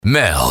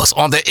Mel's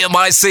on the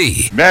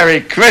MIC. Merry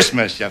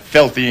Christmas, you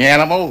filthy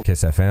animal.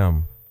 Kiss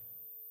FM.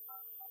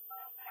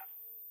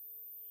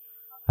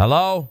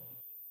 Hello?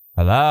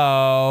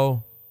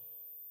 Hello?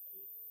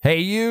 Hey,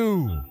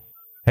 you.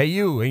 Hey,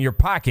 you, in your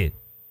pocket.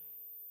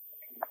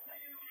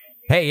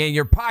 Hey, in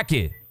your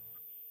pocket.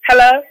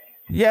 Hello?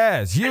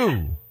 Yes,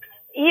 you.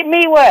 Eat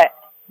me what?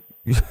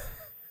 Did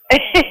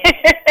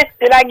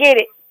I get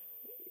it?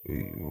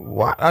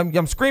 What?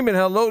 I'm screaming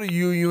hello to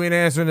you. You ain't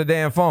answering the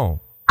damn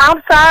phone.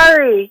 I'm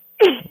sorry.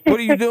 What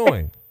are you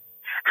doing?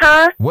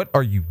 Huh? What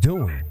are you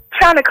doing?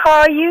 Trying to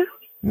call you?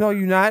 No,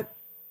 you're not.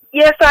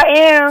 Yes, I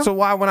am. So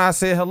why when I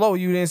said hello,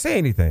 you didn't say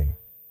anything?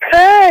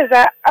 Cause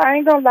I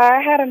ain't gonna lie,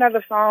 I had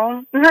another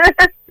phone.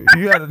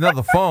 You had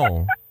another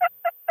phone.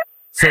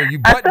 So you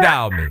butt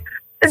dialed me.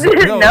 So,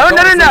 no.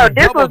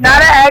 This was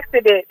not an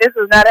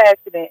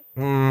accident.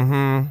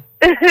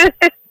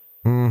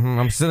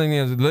 I'm sitting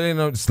here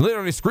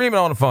literally screaming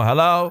on the phone.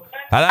 Hello?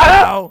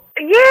 Hello?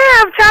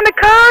 Yeah, I'm trying to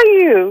call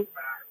you.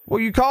 Well,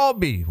 you called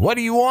me. What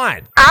do you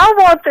want? I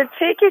want the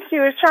tickets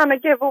you was trying to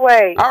give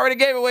away. I already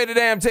gave away the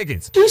damn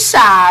tickets.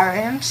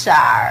 I'm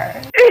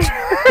sorry.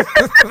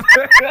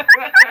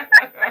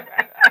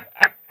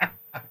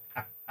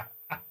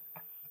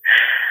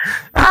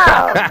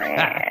 Oh,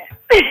 man.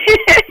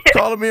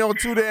 Calling me on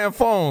two damn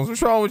phones.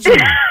 What's wrong with you?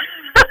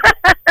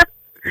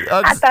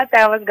 I thought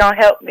that was going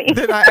to help me.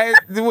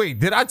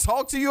 Did I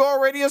talk to you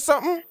already or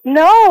something?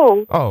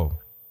 No. Oh,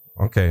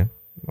 okay.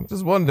 I'm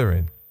just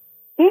wondering.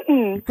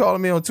 Mm-mm. You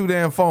calling me on two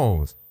damn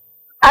phones.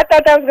 I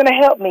thought that was going to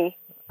help me.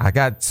 I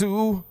got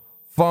two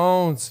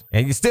phones,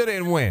 and you still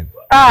didn't win.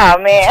 Oh,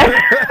 man.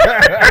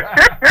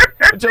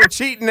 With your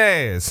cheating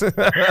ass.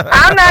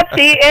 I'm not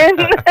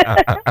cheating.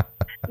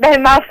 They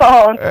my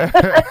phones.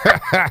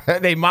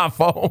 They my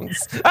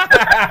phones.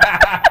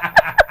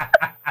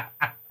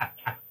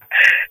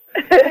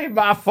 They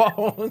my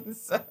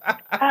phones.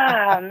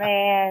 Oh,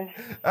 man.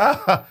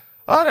 Oh,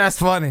 that's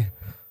funny.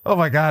 Oh,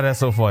 my God, that's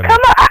so funny.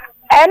 Come on.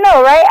 I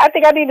know, right? I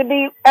think I need to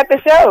be at the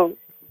show.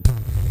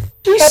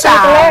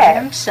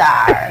 I'm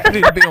sorry. You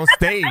need to be on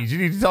stage. You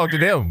need to talk to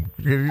them.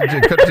 You need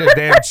to cut your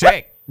damn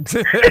check.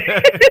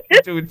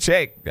 Do a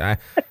check.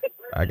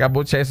 I got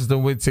more chances to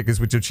win tickets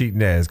with your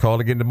cheating ass. Call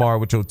again tomorrow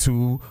with your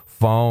two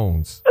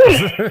phones.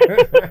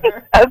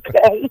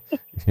 Okay.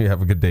 You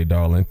have a good day,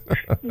 darling.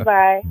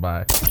 Bye.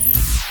 Bye.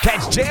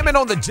 Catch Jammin'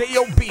 on the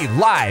J.O.B.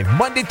 live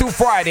Monday through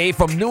Friday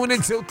from noon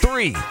until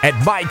 3 at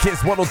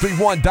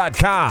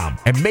MyKiss1031.com.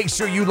 And make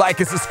sure you like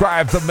and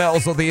subscribe to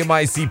Mel's on the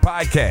MIC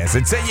podcast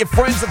and tell your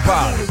friends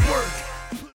about it.